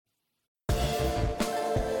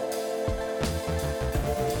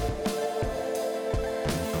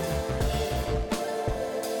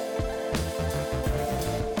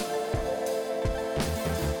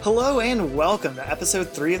Hello and welcome to episode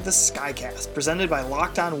 3 of the Skycast, presented by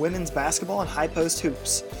Locked On Women's Basketball and High Post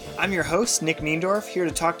Hoops. I'm your host, Nick Niendorf, here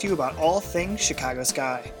to talk to you about all things Chicago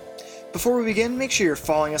Sky. Before we begin, make sure you're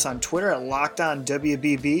following us on Twitter at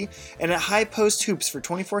LockedOnWBB and at High Post Hoops for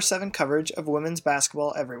 24/7 coverage of women's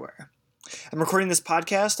basketball everywhere. I'm recording this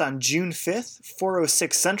podcast on June 5th,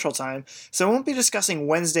 4:06 Central Time, so I won't be discussing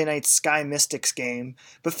Wednesday night's Sky Mystics game,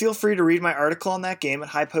 but feel free to read my article on that game at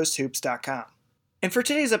highposthoops.com. And for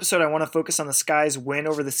today's episode, I want to focus on the Sky's win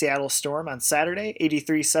over the Seattle Storm on Saturday,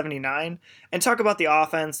 83-79, and talk about the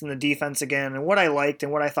offense and the defense again, and what I liked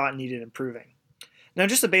and what I thought needed improving. Now,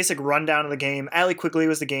 just a basic rundown of the game. Allie Quigley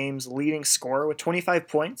was the game's leading scorer with 25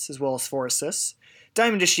 points, as well as 4 assists.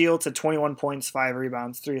 Diamond DeShields had 21 points, 5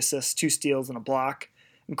 rebounds, 3 assists, 2 steals, and a block.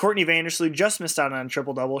 And Courtney Vandersloot just missed out on a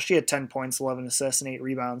triple-double. She had 10 points, 11 assists, and 8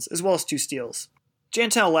 rebounds, as well as 2 steals.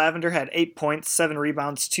 Jantel Lavender had 8 points, 7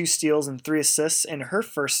 rebounds, 2 steals, and 3 assists in her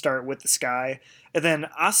first start with the Sky. And then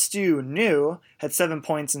Astu New had 7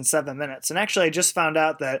 points in 7 minutes. And actually, I just found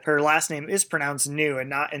out that her last name is pronounced New and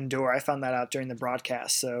not Endure. I found that out during the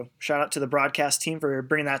broadcast. So shout out to the broadcast team for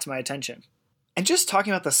bringing that to my attention. And just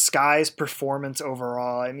talking about the Sky's performance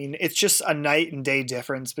overall, I mean, it's just a night and day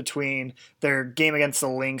difference between their game against the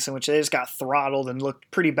Lynx, in which they just got throttled and looked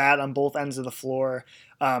pretty bad on both ends of the floor,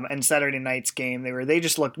 and Saturday night's game. They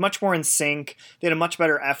just looked much more in sync. They had a much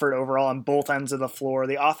better effort overall on both ends of the floor.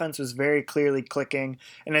 The offense was very clearly clicking,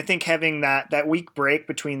 and I think having that week break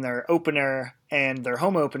between their opener and their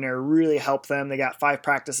home opener really helped them. They got 5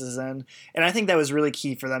 practices in, and I think that was really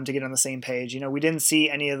key for them to get on the same page. We didn't see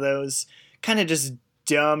any of those kind of just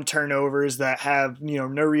dumb turnovers that have, no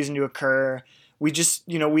reason to occur. We just,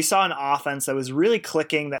 we saw an offense that was really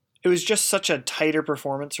clicking, that it was just such a tighter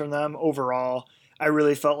performance from them overall. I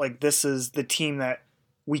really felt like this is the team that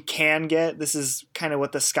we can get. This is kind of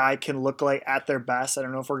what the Sky can look like at their best. I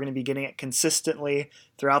don't know if we're going to be getting it consistently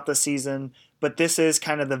throughout the season, but this is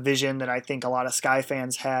kind of the vision that I think a lot of Sky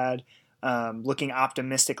fans had, looking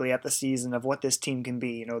optimistically at the season of what this team can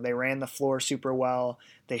be. They ran the floor super well.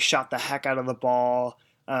 They shot the heck out of the ball.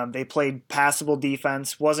 They played passable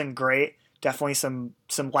defense. Wasn't great. Definitely some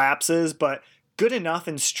lapses, but good enough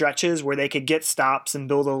in stretches where they could get stops and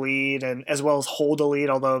build a lead, and as well as hold a lead,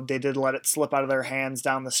 although they did let it slip out of their hands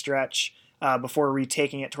down the stretch before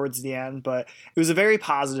retaking it towards the end. But it was a very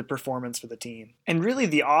positive performance for the team. And really,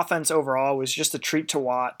 the offense overall was just a treat to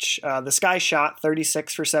watch. The Sky shot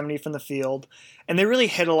 36 for 70 from the field, and they really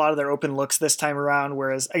hit a lot of their open looks this time around,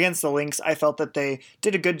 whereas against the Lynx, I felt that they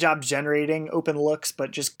did a good job generating open looks, but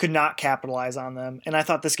just could not capitalize on them. And I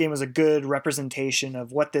thought this game was a good representation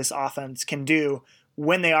of what this offense can do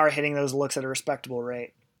when they are hitting those looks at a respectable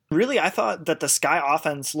rate. Really, I thought that the Sky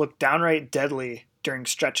offense looked downright deadly during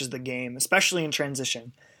stretches of the game, especially in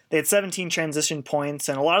transition. They had 17 transition points,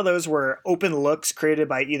 and a lot of those were open looks created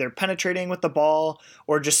by either penetrating with the ball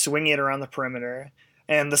or just swinging it around the perimeter.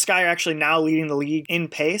 And the Sky are actually now leading the league in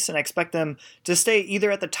pace, and I expect them to stay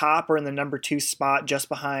either at the top or in the number 2 spot just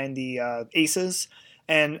behind the Aces.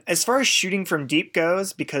 And as far as shooting from deep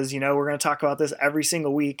goes, because, we're going to talk about this every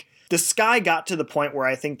single week, the Sky got to the point where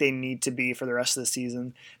I think they need to be for the rest of the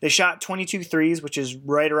season. They shot 22 threes, which is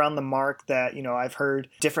right around the mark that, I've heard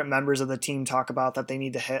different members of the team talk about, that they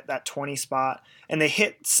need to hit that 20 spot. And they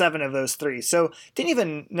hit 7 of those threes. So didn't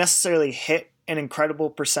even necessarily hit an incredible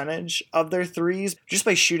percentage of their threes. Just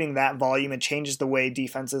by shooting that volume, it changes the way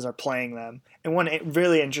defenses are playing them. And one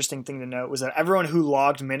really interesting thing to note was that everyone who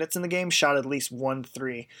logged minutes in the game shot at least 1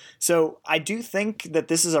 3. So I do think that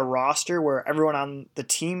this is a roster where everyone on the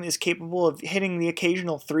team is capable of hitting the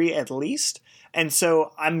occasional 3 at least. And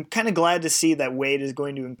so I'm kind of glad to see that Wade is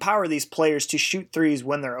going to empower these players to shoot threes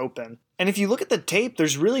when they're open. And if you look at the tape,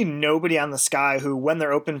 there's really nobody on the Sky who, when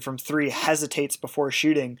they're open from 3, hesitates before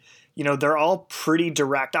shooting. They're all pretty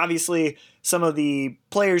direct. Obviously, some of the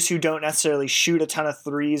players who don't necessarily shoot a ton of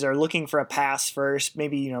threes are looking for a pass first,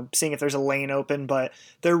 maybe, seeing if there's a lane open, but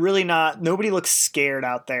they're really not, nobody looks scared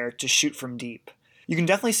out there to shoot from deep. You can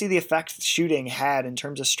definitely see the effect shooting had in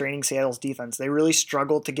terms of straining Seattle's defense. They really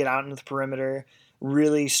struggled to get out into the perimeter,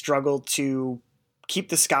 really struggled to keep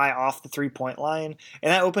the Sky off the 3-point line,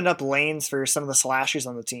 and that opened up lanes for some of the slashers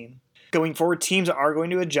on the team. Going forward, teams are going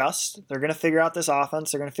to adjust. They're going to figure out this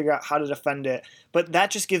offense. They're going to figure out how to defend it. But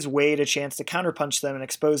that just gives Wade a chance to counterpunch them and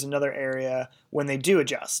expose another area when they do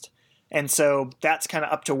adjust. And so that's kind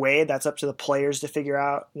of up to Wade. That's up to the players to figure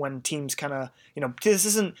out when teams kind of, this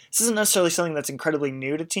isn't necessarily something that's incredibly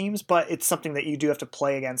new to teams, but it's something that you do have to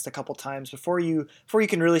play against a couple times before you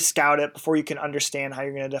can really scout it, before you can understand how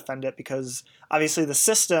you're going to defend it, because obviously the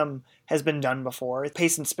system has been done before.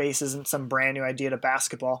 Pace and space isn't some brand new idea to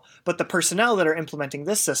basketball, but the personnel that are implementing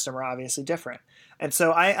this system are obviously different. And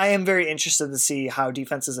so I am very interested to see how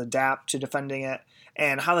defenses adapt to defending it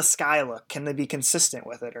and how the Sky look. Can they be consistent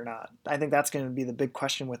with it or not? I think that's going to be the big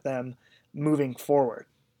question with them moving forward.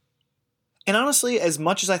 And honestly, as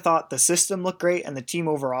much as I thought the system looked great and the team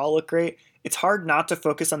overall looked great, it's hard not to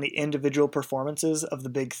focus on the individual performances of the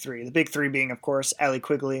big three. The big three being, of course, Allie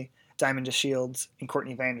Quigley, Diamond DeShields, and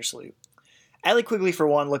Courtney Vandersloot. Allie Quigley, for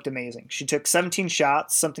one, looked amazing. She took 17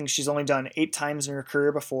 shots, something she's only done 8 times in her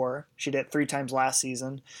career before. She did it 3 times last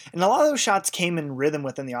season. And a lot of those shots came in rhythm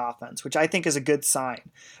within the offense, which I think is a good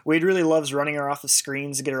sign. Wade really loves running her off of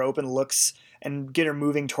screens to get her open looks and get her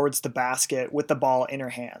moving towards the basket with the ball in her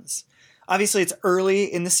hands. Obviously, it's early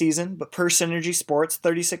in the season, but per Synergy Sports,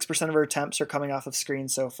 36% of her attempts are coming off of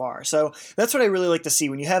screens so far. So that's what I really like to see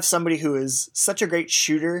when you have somebody who is such a great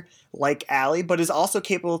shooter like Allie, but is also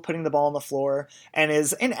capable of putting the ball on the floor and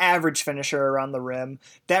is an average finisher around the rim.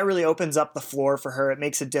 That really opens up the floor for her. It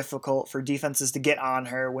makes it difficult for defenses to get on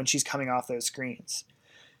her when she's coming off those screens.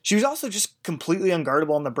 She was also just completely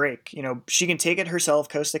unguardable on the break. She can take it herself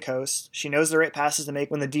coast to coast. She knows the right passes to make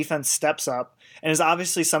when the defense steps up, and is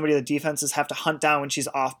obviously somebody that defenses have to hunt down when she's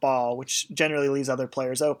off ball, which generally leaves other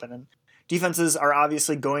players open. And defenses are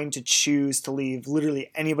obviously going to choose to leave literally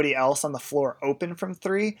anybody else on the floor open from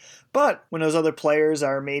 3, but when those other players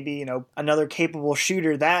are maybe, another capable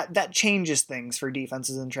shooter, that changes things for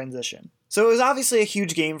defenses in transition. So it was obviously a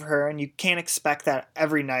huge game for her, and you can't expect that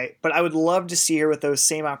every night, but I would love to see her with those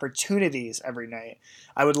same opportunities every night.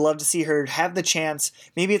 I would love to see her have the chance,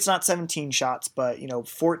 maybe it's not 17 shots, but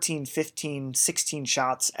 14, 15, 16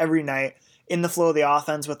 shots every night in the flow of the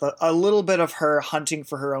offense with a little bit of her hunting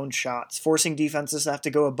for her own shots, forcing defenses to have to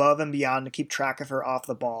go above and beyond to keep track of her off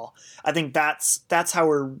the ball. I think that's how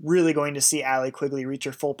we're really going to see Allie Quigley reach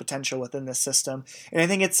her full potential within this system, and I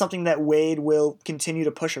think it's something that Wade will continue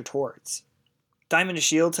to push her towards. Diamond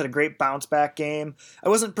DeShields had a great bounce-back game. I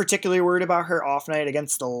wasn't particularly worried about her off night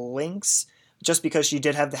against the Lynx, just because she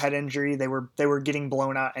did have the head injury. They were getting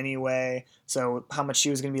blown out anyway, so how much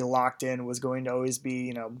she was going to be locked in was going to always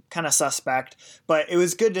be, kind of suspect. But it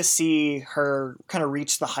was good to see her kind of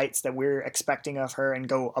reach the heights that we're expecting of her and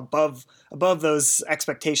go above those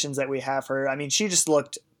expectations that we have her. I mean, she just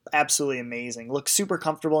looked absolutely amazing. Looks super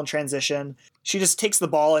comfortable in transition. She just takes the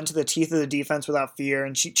ball into the teeth of the defense without fear,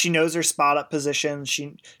 and she knows her spot up position.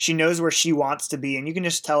 She knows where she wants to be, and you can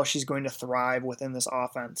just tell she's going to thrive within this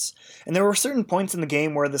offense. And there were certain points in the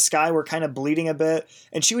game where the Sky were kind of bleeding a bit,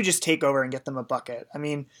 and she would just take over and get them a bucket. I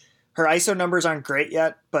mean, her ISO numbers aren't great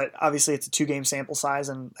yet, but obviously it's a 2-game sample size,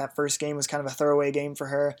 and that first game was kind of a throwaway game for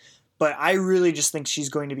her. But I really just think she's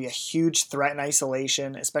going to be a huge threat in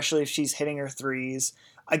isolation, especially if she's hitting her threes.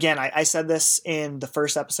 Again, I said this in the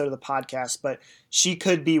first episode of the podcast, but she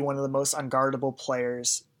could be one of the most unguardable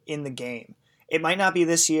players in the game. It might not be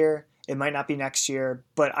this year, it might not be next year,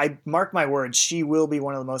 but I mark my words, she will be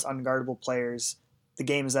one of the most unguardable players the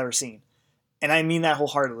game has ever seen. And I mean that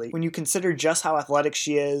wholeheartedly. When you consider just how athletic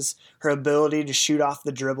she is, her ability to shoot off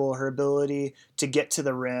the dribble, her ability to get to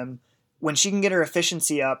the rim, when she can get her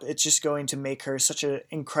efficiency up, it's just going to make her such an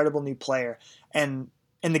incredible new player. And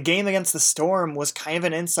the game against the Storm was kind of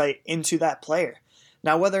an insight into that player.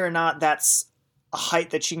 Now, whether or not that's a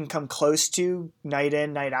height that she can come close to night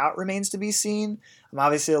in, night out remains to be seen. I'm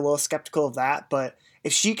obviously a little skeptical of that, but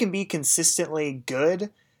if she can be consistently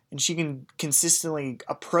good and she can consistently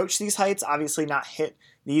approach these heights, obviously not hit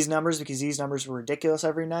these numbers because these numbers were ridiculous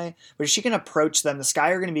every night, but if she can approach them, the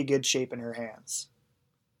Sky are going to be good shape in her hands.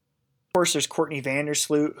 Of course, there's Courtney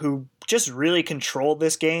Vandersloot, who just really controlled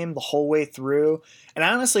this game the whole way through. And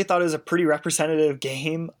I honestly thought it was a pretty representative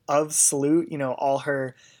game of Sloot. All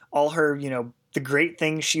her, the great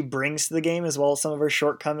things she brings to the game, as well as some of her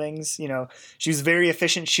shortcomings. She was very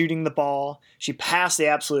efficient shooting the ball. She passed the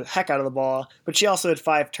absolute heck out of the ball, but she also had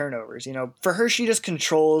 5 turnovers. For her, she just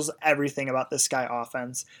controls everything about this Sky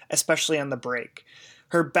offense, especially on the break.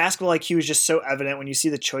 Her basketball IQ is just so evident when you see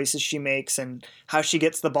the choices she makes and how she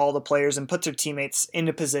gets the ball to players and puts her teammates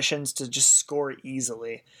into positions to just score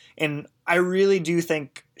easily. And I really do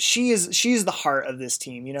think she's the heart of this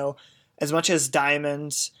team. As much as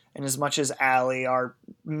Diamond and as much as Allie are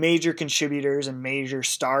major contributors and major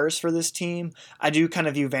stars for this team, I do kind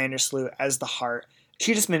of view Vandersloot as the heart.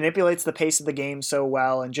 She just manipulates the pace of the game so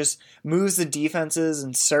well and just moves the defenses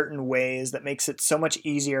in certain ways that makes it so much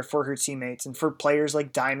easier for her teammates and for players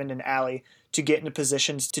like Diamond and Allie to get into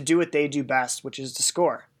positions to do what they do best, which is to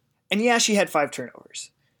score. And yeah, she had 5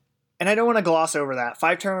 turnovers. And I don't want to gloss over that.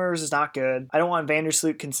 5 turnovers is not good. I don't want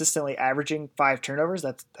Vandersloot consistently averaging 5 turnovers.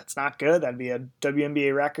 That's not good. That'd be a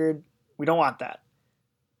WNBA record. We don't want that.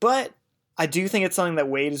 But I do think it's something that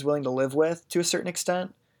Wade is willing to live with to a certain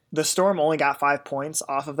extent. The Storm only got 5 points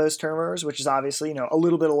off of those turnovers, which is obviously, a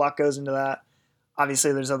little bit of luck goes into that.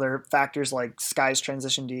 Obviously, there's other factors like Sky's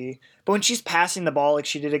transition D. But when she's passing the ball like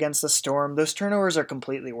she did against the Storm, those turnovers are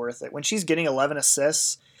completely worth it. When she's getting 11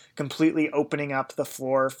 assists, completely opening up the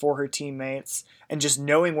floor for her teammates and just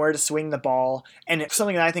knowing where to swing the ball. And it's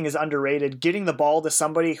something that I think is underrated, getting the ball to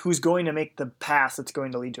somebody who's going to make the pass that's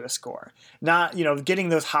going to lead to a score. Not, getting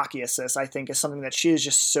those hockey assists, I think, is something that she is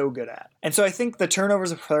just so good at. And so I think the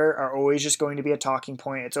turnovers of her are always just going to be a talking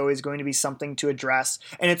point. It's always going to be something to address,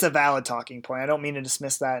 and it's a valid talking point. I don't mean to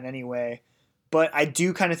dismiss that in any way. But I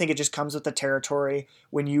do kind of think it just comes with the territory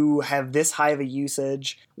when you have this high of a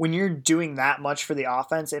usage. When you're doing that much for the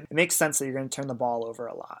offense, it makes sense that you're going to turn the ball over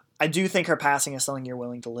a lot. I do think her passing is something you're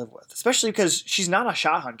willing to live with, especially because she's not a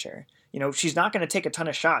shot hunter. She's not going to take a ton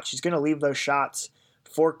of shots. She's going to leave those shots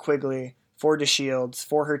for Quigley, for DeShields,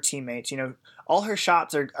 for her teammates. All her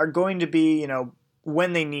shots are going to be,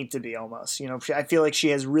 when they need to be almost. I feel like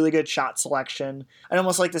she has really good shot selection. I'd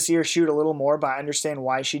almost like to see her shoot a little more, but I understand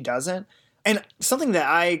why she doesn't. And something that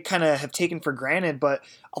I kind of have taken for granted, but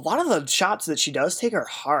a lot of the shots that she does take are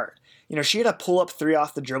hard. She had a pull-up 3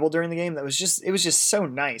 off the dribble during the game it was just so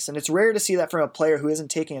nice. And it's rare to see that from a player who isn't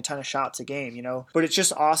taking a ton of shots a game, But it's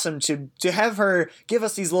just awesome to have her give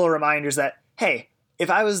us these little reminders that, hey, if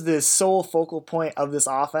I was the sole focal point of this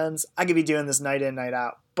offense, I could be doing this night in, night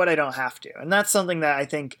out, but I don't have to. And that's something that I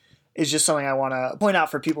think is just something I want to point out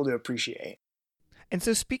for people to appreciate. And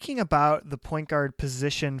so speaking about the point guard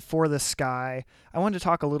position for the Sky, I wanted to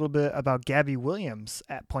talk a little bit about Gabby Williams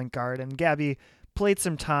at point guard. And Gabby played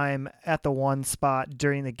some time at the 1 spot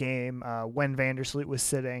during the game when Vandersloot was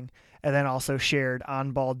sitting, and then also shared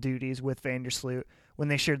on-ball duties with Vandersloot when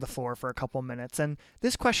they shared the floor for a couple minutes. And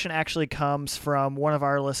this question actually comes from one of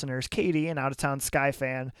our listeners, Katie, an out-of-town Sky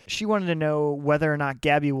fan. She wanted to know whether or not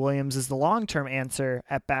Gabby Williams is the long-term answer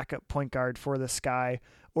at backup point guard for the Sky,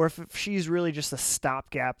 or if she's really just a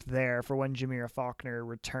stopgap there for when Jamira Faulkner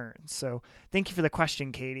returns. So thank you for the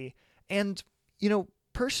question, Katie. And,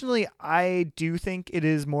 personally, I do think it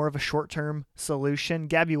is more of a short-term solution.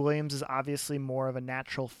 Gabby Williams is obviously more of a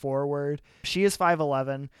natural forward. She is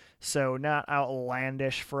 5'11", so not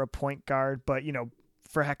outlandish for a point guard, but,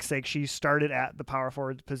 for heck's sake, she started at the power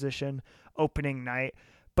forward position opening night.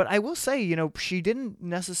 But I will say, she didn't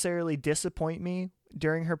necessarily disappoint me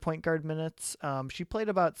during her point guard minutes. She played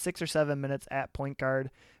about 6 or 7 minutes at point guard,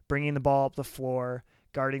 bringing the ball up the floor,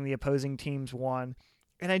 guarding the opposing team's 1.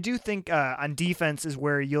 And I do think on defense is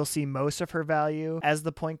where you'll see most of her value as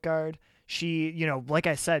the point guard. She, like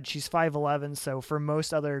I said, she's 5'11", so for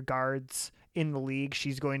most other guards in the league,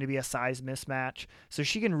 she's going to be a size mismatch. So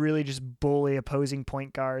she can really just bully opposing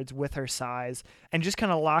point guards with her size and just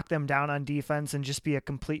kind of lock them down on defense and just be a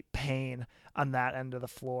complete pain on that end of the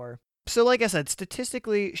floor. So like I said,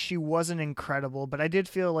 statistically, she wasn't incredible, but I did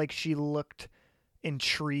feel like she looked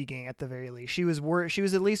intriguing at the very least. She was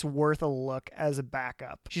at least worth a look as a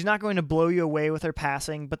backup. She's not going to blow you away with her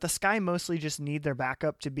passing, but the Sky mostly just need their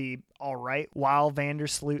backup to be all right while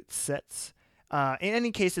Vandersloot sits. In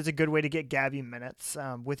any case, it's a good way to get Gabby minutes.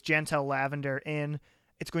 With Jantel Lavender in,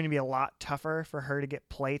 it's going to be a lot tougher for her to get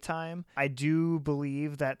play time. I do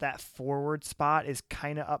believe that forward spot is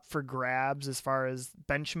kind of up for grabs as far as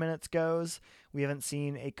bench minutes goes. We haven't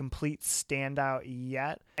seen a complete standout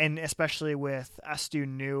yet. And especially with Astu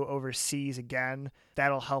New overseas again,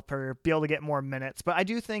 that'll help her be able to get more minutes. But I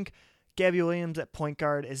do think Gabby Williams at point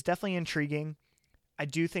guard is definitely intriguing. I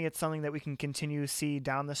do think it's something that we can continue to see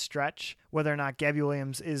down the stretch. Whether or not Gabby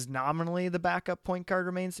Williams is nominally the backup point guard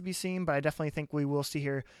remains to be seen, but I definitely think we will see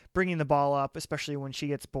her bringing the ball up, especially when she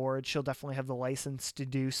gets bored. She'll definitely have the license to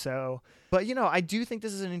do so. But, I do think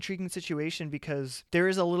this is an intriguing situation because there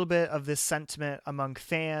is a little bit of this sentiment among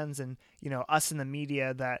fans and, us in the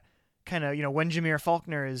media that kind of, when Jamira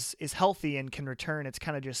Faulkner is healthy and can return, it's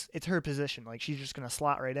kind of just, it's her position. Like, she's just going to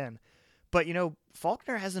slot right in. But,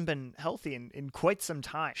 Faulkner hasn't been healthy in quite some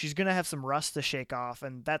time. She's going to have some rust to shake off,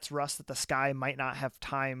 and that's rust that the Sky might not have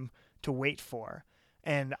time to wait for.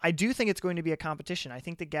 And I do think it's going to be a competition. I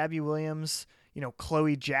think that Gabby Williams,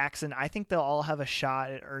 Chloe Jackson, I think they'll all have a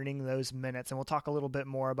shot at earning those minutes. And we'll talk a little bit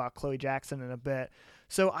more about Chloe Jackson in a bit.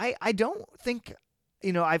 So I don't think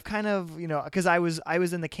I've kind of, because I was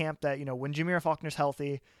in the camp that, when Jamira Faulkner's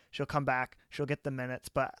healthy, she'll come back, she'll get the minutes.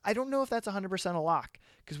 But I don't know if that's 100% a lock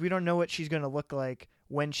because we don't know what she's going to look like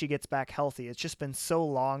when she gets back healthy. It's just been so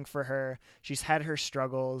long for her. She's had her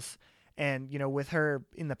struggles. And, with her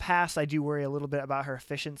in the past, I do worry a little bit about her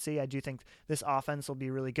efficiency. I do think this offense will be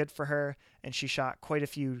really good for her. And she shot quite a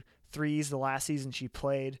few threes the last season she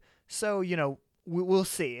played. So, we'll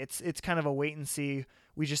see. It's kind of a wait and see.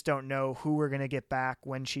 We just don't know who we're going to get back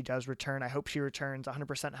when she does return. I hope she returns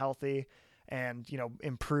 100% healthy and,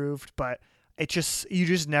 improved. But you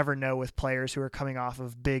just never know with players who are coming off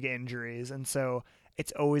of big injuries. And so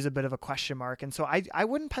it's always a bit of a question mark. And so I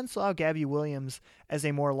wouldn't pencil out Gabby Williams as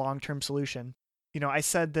a more long-term solution. I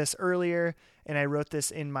said this earlier and I wrote this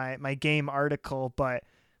in my game article, but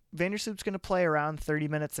Vandersloot's going to play around 30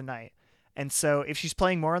 minutes a night. And so if she's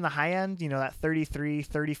playing more on the high end, that 33,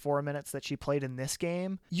 34 minutes that she played in this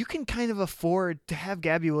game, you can kind of afford to have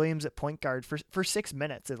Gabby Williams at point guard for 6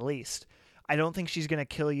 minutes at least. I don't think she's going to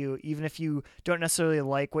kill you, even if you don't necessarily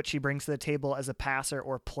like what she brings to the table as a passer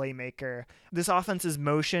or playmaker. This offense is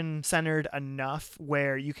motion-centered enough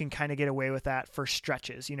where you can kind of get away with that for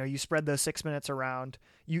stretches. You spread those 6 minutes around,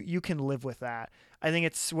 you can live with that. I think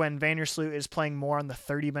it's when Vandersloot is playing more on the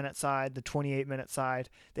 30-minute side, the 28-minute side,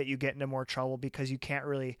 that you get into more trouble because you can't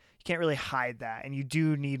really hide that, and you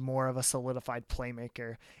do need more of a solidified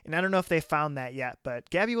playmaker. And I don't know if they found that yet, but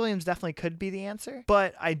Gabby Williams definitely could be the answer.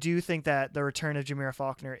 But I do think that the return of Jamira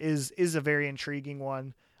Faulkner is a very intriguing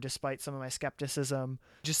one, despite some of my skepticism.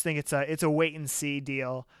 Just think it's a wait and see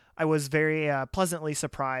deal. I was very pleasantly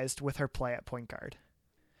surprised with her play at point guard.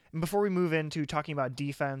 And before we move into talking about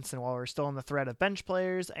defense, and while we're still on the thread of bench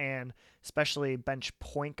players and especially bench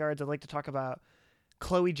point guards, I'd like to talk about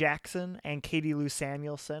Chloe Jackson and Katie Lou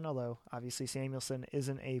Samuelson, although obviously Samuelson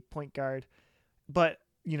isn't a point guard. But,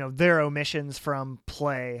 their omissions from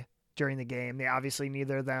play during the game, obviously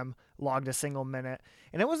neither of them logged a single minute.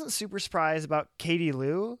 And I wasn't super surprised about Katie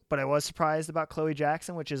Lou, but I was surprised about Chloe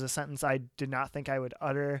Jackson, which is a sentence I did not think I would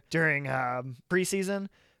utter during preseason.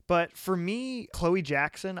 But for me, Chloe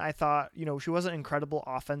Jackson, I thought, she wasn't incredible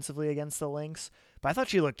offensively against the Lynx, but I thought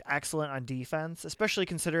she looked excellent on defense, especially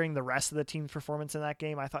considering the rest of the team's performance in that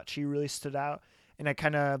game. I thought she really stood out, and I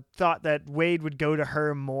kind of thought that Wade would go to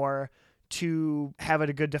her more to have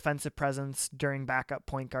a good defensive presence during backup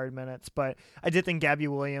point guard minutes. But I did think Gabby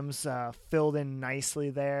Williams filled in nicely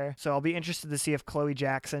there. So I'll be interested to see if Chloe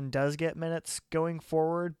Jackson does get minutes going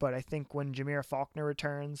forward. But I think when Jamira Faulkner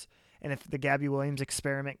returns, and if the Gabby Williams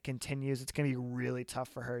experiment continues, it's going to be really tough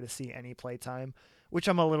for her to see any play time, which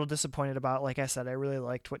I'm a little disappointed about. Like I said, I really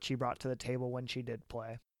liked what she brought to the table when she did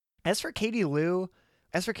play. As for Katie Lou,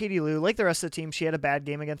 like the rest of the team, she had a bad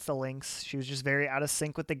game against the Lynx. She was just very out of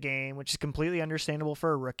sync with the game, which is completely understandable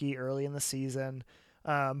for a rookie early in the season.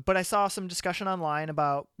 But I saw some discussion online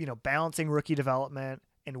about, balancing rookie development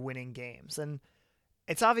and winning games. And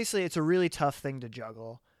it's a really tough thing to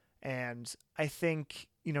juggle. And I think,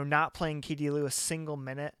 not playing Katie Lou a single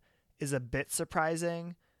minute is a bit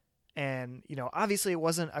surprising. And, obviously it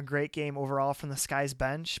wasn't a great game overall from the Sky's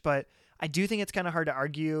bench, but I do think it's kind of hard to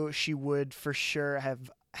argue she would for sure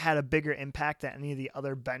have had a bigger impact than any of the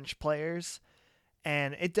other bench players.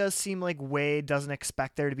 And it does seem like Wade doesn't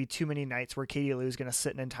expect there to be too many nights where Katie Lou is going to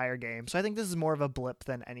sit an entire game. So I think this is more of a blip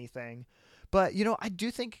than anything. But, I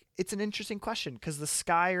do think it's an interesting question because the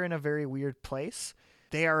Sky are in a very weird place.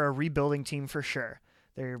 They are a rebuilding team for sure.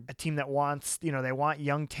 They're a team that wants, they want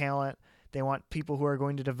young talent. They want people who are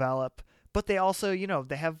going to develop. But they also,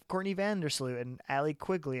 they have Courtney Vandersloot and Allie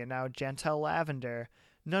Quigley and now Jantel Lavender,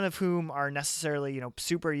 none of whom are necessarily,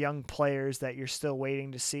 super young players that you're still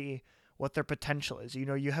waiting to see what their potential is.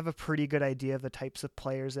 You have a pretty good idea of the types of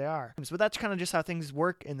players they are. But that's kind of just how things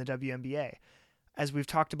work in the WNBA. As we've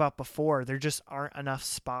talked about before, there just aren't enough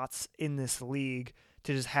spots in this league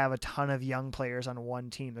to just have a ton of young players on one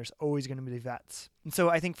team. There's always going to be vets. And so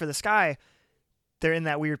I think for the Sky, they're in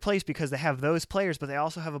that weird place because they have those players, but they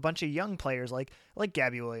also have a bunch of young players like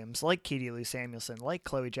Gabby Williams, like Katie Lou Samuelson, like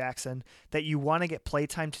Chloe Jackson, that you want to get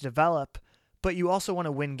playtime to develop, but you also want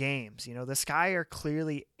to win games. The Sky are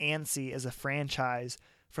clearly antsy as a franchise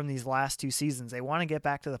from these last 2 seasons. They want to get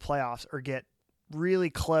back to the playoffs or get really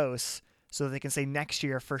close so that they can say next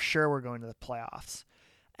year, for sure, we're going to the playoffs.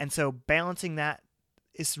 And so balancing that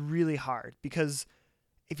is really hard because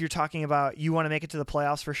if you're talking about you want to make it to the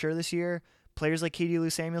playoffs for sure this year, players like Katie Lou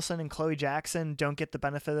Samuelson and Chloe Jackson don't get the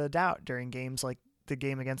benefit of the doubt during games like the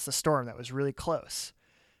game against the Storm that was really close.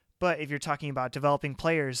 But if you're talking about developing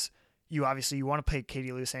players, you want to play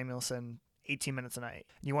Katie Lou Samuelson 18 minutes a night.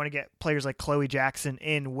 You want to get players like Chloe Jackson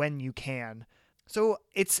in when you can. So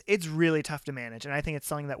it's really tough to manage, and I think it's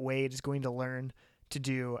something that Wade is going to learn to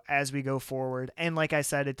do as we go forward. And like I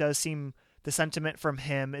said, it does seem the sentiment from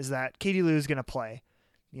him is that Katie Lou is going to play.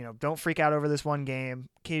 Don't freak out over this one game.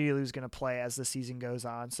 Katie Lou's going to play as the season goes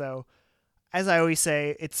on. So as I always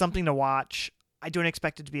say, it's something to watch. I don't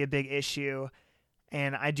expect it to be a big issue.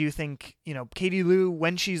 And I do think, Katie Lou,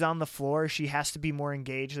 when she's on the floor, she has to be more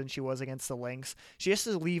engaged than she was against the Lynx. She has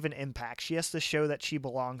to leave an impact. She has to show that she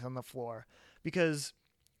belongs on the floor. Because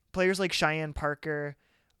players like Cheyenne Parker,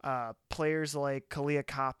 players like Kalia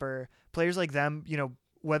Copper, players like them,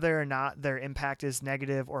 whether or not their impact is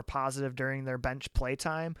negative or positive during their bench play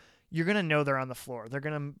time, you're going to know they're on the floor. They're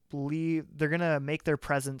going to make their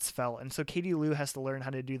presence felt. And so Katie Lou has to learn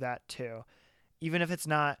how to do that too. Even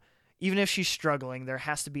if she's struggling, there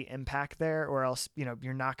has to be impact there, or else,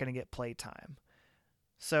 you're not going to get play time.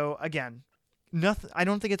 So again, I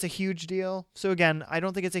don't think it's a huge deal.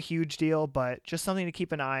 But just something to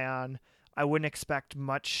keep an eye on. I wouldn't expect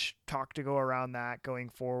much talk to go around that going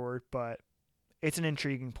forward, but it's an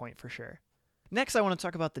intriguing point for sure. Next, I want to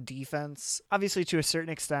talk about the defense. Obviously, to a certain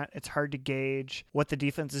extent, it's hard to gauge what the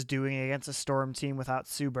defense is doing against a Storm team without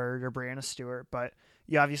Sue Bird or Brianna Stewart, but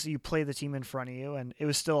you play the team in front of you, and it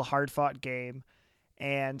was still a hard-fought game.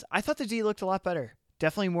 And I thought the D looked a lot better.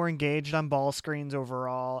 Definitely more engaged on ball screens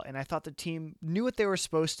overall, and I thought the team knew what they were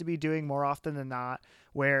supposed to be doing more often than not,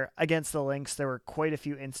 where against the Lynx, there were quite a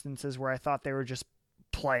few instances where I thought they were just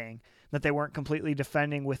playing, that they weren't completely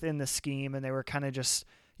defending within the scheme, and they were kind of just,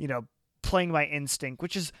 playing by instinct,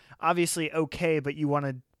 which is obviously okay, but you want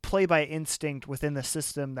to play by instinct within the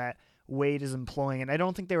system that Wade is employing, and I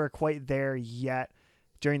don't think they were quite there yet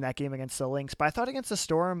during that game against the Lynx. But I thought against the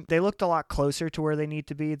Storm, they looked a lot closer to where they need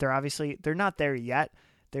to be. They're not there yet.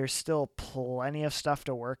 There's still plenty of stuff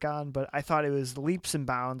to work on, but I thought it was leaps and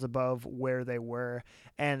bounds above where they were.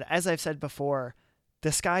 And as I've said before,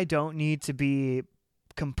 the Sky don't need to be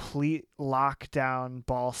complete lockdown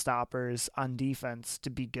ball stoppers on defense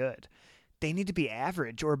to be good. They need to be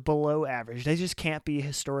average or below average. They just can't be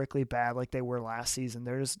historically bad like they were last season.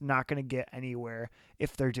 They're just not going to get anywhere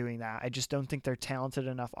if they're doing that. I just don't think they're talented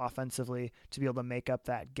enough offensively to be able to make up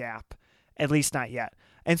that gap, at least not yet.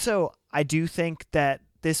 And so I do think that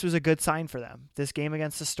this was a good sign for them. This game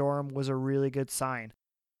against the Storm was a really good sign.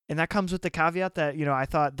 And that comes with the caveat that, I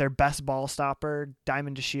thought their best ball stopper,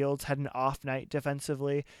 Diamond DeShields, had an off night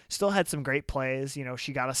defensively. Still had some great plays.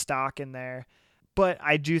 She got a stock in there. But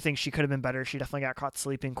I do think she could have been better. She definitely got caught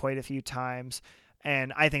sleeping quite a few times.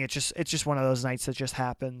 And I think it's just one of those nights that just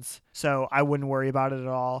happens. So I wouldn't worry about it at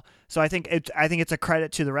all. So I think it's a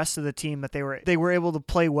credit to the rest of the team that they were able to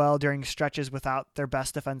play well during stretches without their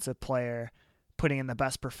best defensive player putting in the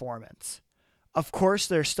best performance. Of course,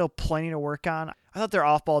 there's still plenty to work on. I thought their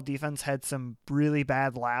off-ball defense had some really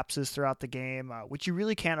bad lapses throughout the game, which you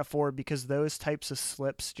really can't afford because those types of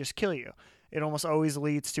slips just kill you. It almost always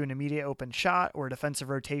leads to an immediate open shot or a defensive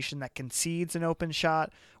rotation that concedes an open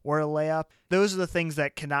shot or a layup. Those are the things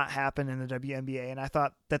that cannot happen in the WNBA, and I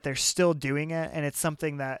thought that they're still doing it, and it's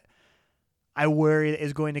something that I worry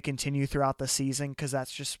is going to continue throughout the season because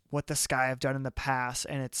that's just what the Sky have done in the past,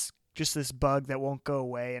 and it's just this bug that won't go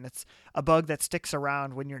away, and it's a bug that sticks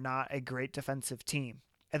around when you're not a great defensive team.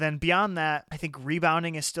 And then beyond that, I think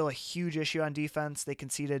rebounding is still a huge issue on defense. They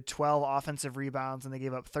conceded 12 offensive rebounds, and they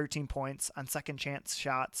gave up 13 points on second chance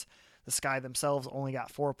shots. The Sky themselves only got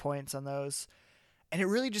 4 points on those. And it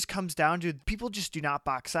really just comes down to people just do not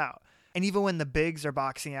box out. And even when the bigs are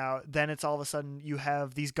boxing out, then it's all of a sudden you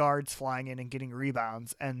have these guards flying in and getting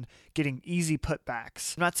rebounds and getting easy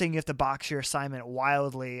putbacks. I'm not saying you have to box your assignment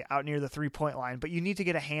wildly out near the 3-point line, but you need to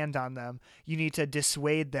get a hand on them. You need to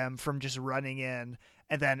dissuade them from just running in.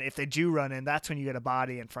 And then if they do run in, that's when you get a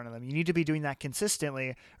body in front of them. You need to be doing that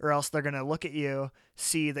consistently, or else they're going to look at you,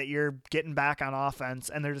 see that you're getting back on offense,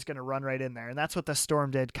 and they're just going to run right in there. And that's what the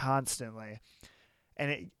Storm did constantly.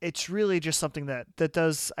 And it's really just something that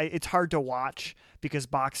does, it's hard to watch because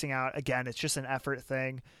boxing out, again, it's just an effort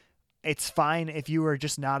thing. It's fine if you are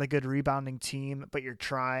just not a good rebounding team, but you're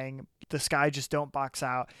trying. The Sky just don't box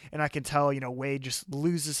out. And I can tell, Wade just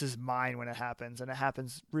loses his mind when it happens, and it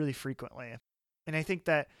happens really frequently. And I think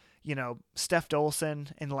that, Steph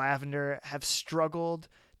Dolson and Lavender have struggled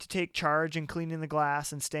to take charge in cleaning the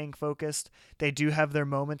glass and staying focused. They do have their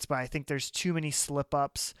moments, but I think there's too many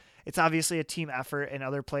slip-ups. It's obviously a team effort, and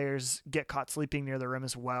other players get caught sleeping near the rim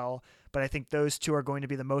as well. But I think those two are going to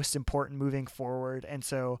be the most important moving forward. And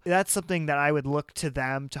so that's something that I would look to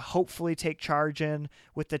them to hopefully take charge in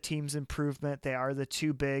with the team's improvement. They are the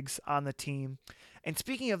two bigs on the team. And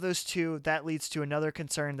speaking of those two, that leads to another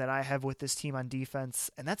concern that I have with this team on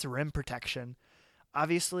defense, and that's rim protection.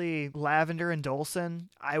 Obviously, Lavender and Dolson,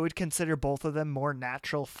 I would consider both of them more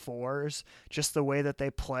natural fours, just the way that they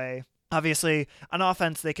play. Obviously, on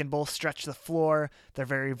offense, they can both stretch the floor. They're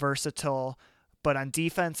very versatile. But on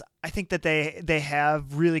defense, I think that they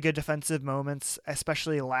have really good defensive moments,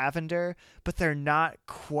 especially Lavender, but they're not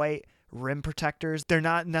quite rim protectors. They're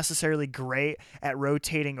not necessarily great at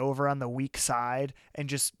rotating over on the weak side and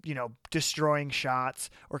just, destroying shots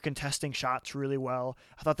or contesting shots really well.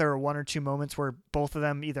 I thought there were one or two moments where both of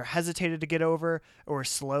them either hesitated to get over or were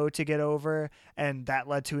slow to get over, and that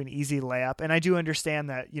led to an easy layup. And I do understand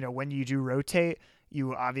that, when you do rotate,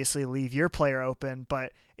 you obviously leave your player open,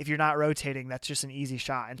 but if you're not rotating, that's just an easy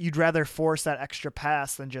shot. And you'd rather force that extra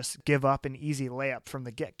pass than just give up an easy layup from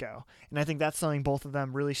the get-go. And I think that's something both of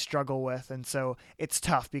them really struggle with. And so it's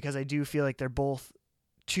tough because I do feel like they're both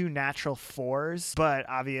two natural fours, but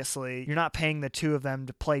obviously you're not paying the two of them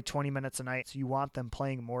to play 20 minutes a night. So you want them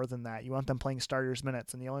playing more than that. You want them playing starters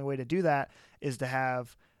minutes. And the only way to do that is to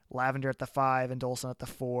have Lavender at the 5 and Dolson at the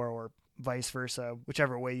 4, or vice versa,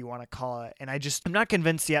 whichever way you want to call it. And I'm not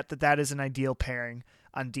convinced yet that that is an ideal pairing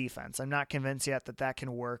on defense. I'm not convinced yet that that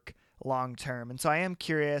can work long term. And so I am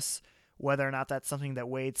curious whether or not that's something that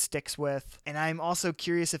Wade sticks with. And I'm also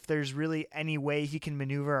curious if there's really any way he can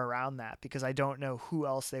maneuver around that, because I don't know who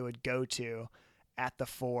else they would go to at the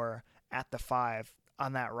 4, at the 5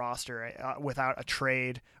 on that roster without a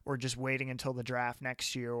trade or just waiting until the draft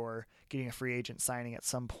next year or getting a free agent signing at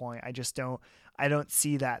some point. I don't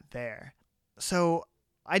see that there. So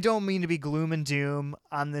I don't mean to be gloom and doom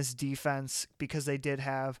on this defense, because they did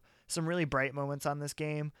have some really bright moments on this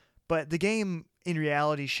game, but the game in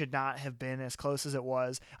reality should not have been as close as it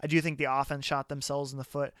was. I do think the offense shot themselves in the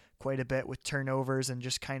foot quite a bit with turnovers and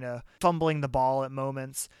just kind of fumbling the ball at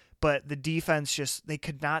moments, but the defense they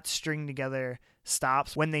could not string together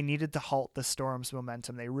stops when they needed to halt the Storm's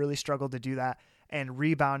momentum. They really struggled to do that, and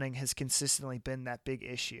rebounding has consistently been that big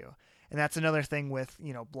issue. And that's another thing with,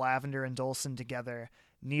 Lavender and Dolson together.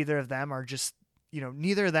 Neither of them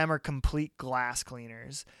are complete glass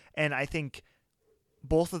cleaners. And I think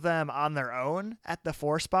both of them on their own at the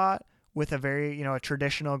 4 spot with a very, a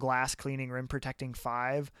traditional glass cleaning rim protecting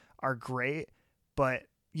 5 are great, but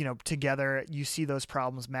together you see those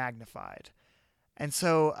problems magnified. And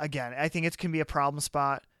so again, I think it can be a problem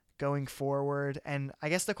spot going forward. And I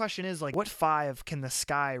guess the question is, what 5 can the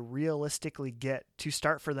Sky realistically get to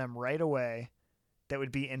start for them right away that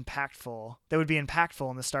would be impactful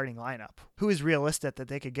in the starting lineup? Who is realistic that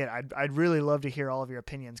they could get? I'd really love to hear all of your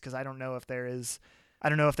opinions, because I don't know if there's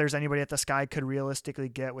anybody that the Sky could realistically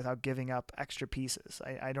get without giving up extra pieces.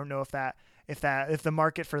 I don't know if the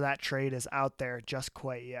market for that trade is out there just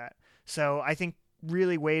quite yet. So I think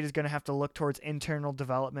really Wade is going to have to look towards internal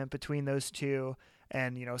development between those two,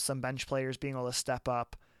 and some bench players being able to step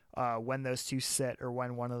up when those two sit or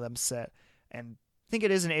when one of them sit. And I think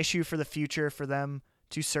it is an issue for the future for them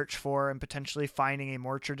to search for and potentially finding a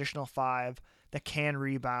more traditional 5 that can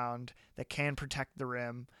rebound, that can protect the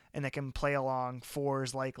rim, and that can play along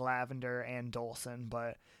 4s like Lavender and Dolson.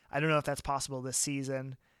 But I don't know if that's possible this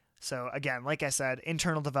season. So again, like I said,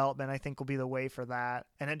 internal development I think will be the way for that.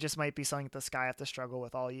 And it just might be something that the Sky have to struggle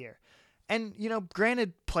with all year. And,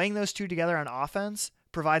 granted, playing those two together on offense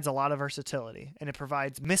provides a lot of versatility, and it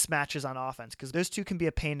provides mismatches on offense, because those two can be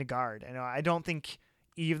a pain to guard. And I don't think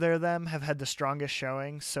either of them have had the strongest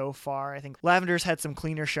showing so far. I think Lavender's had some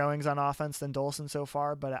cleaner showings on offense than Dolson so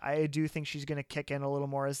far, but I do think she's going to kick in a little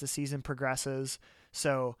more as the season progresses.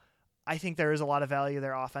 So I think there is a lot of value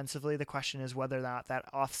there offensively. The question is whether or not that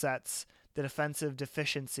offsets the defensive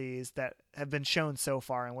deficiencies that have been shown so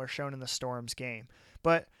far and were shown in the Storm's game.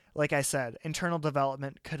 But like I said, internal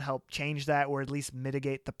development could help change that, or at least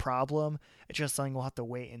mitigate the problem. It's just something we'll have to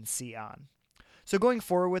wait and see on. So going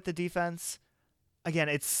forward with the defense, again,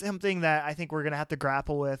 it's something that I think we're going to have to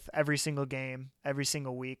grapple with every single game, every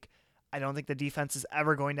single week. I don't think the defense is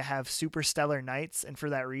ever going to have super stellar nights, and for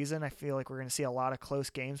that reason, I feel like we're going to see a lot of close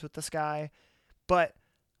games with the Sky. But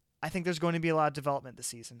I think there's going to be a lot of development this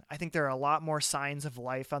season. I think there are a lot more signs of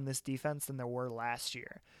life on this defense than there were last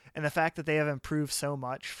year. And the fact that they have improved so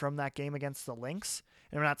much from that game against the Lynx,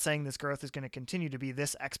 and I'm not saying this growth is going to continue to be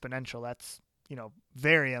this exponential. That's,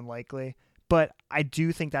 very unlikely. But I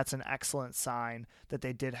do think that's an excellent sign that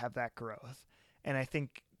they did have that growth. And I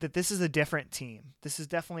think that this is a different team. This is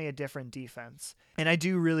definitely a different defense. And I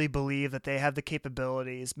do really believe that they have the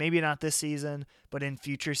capabilities, maybe not this season, but in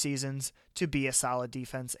future seasons, to be a solid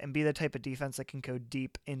defense and be the type of defense that can go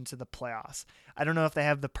deep into the playoffs. I don't know if they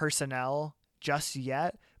have the personnel just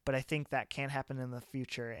yet, but I think that can happen in the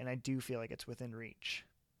future, and I do feel like it's within reach.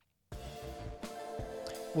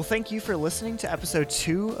 Well, thank you for listening to episode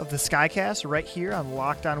 2 of the Skycast right here on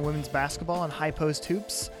Locked On Women's Basketball and High Post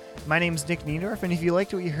Hoops. My name's Nick Niendorf, and if you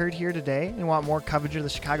liked what you heard here today and want more coverage of the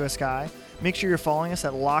Chicago Sky, make sure you're following us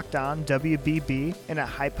at Locked On WBB and at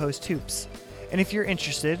High Post Hoops. And if you're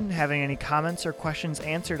interested in having any comments or questions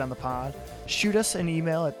answered on the pod, shoot us an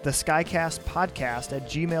email at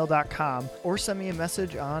theskycastpodcast@gmail.com or send me a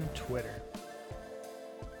message on Twitter.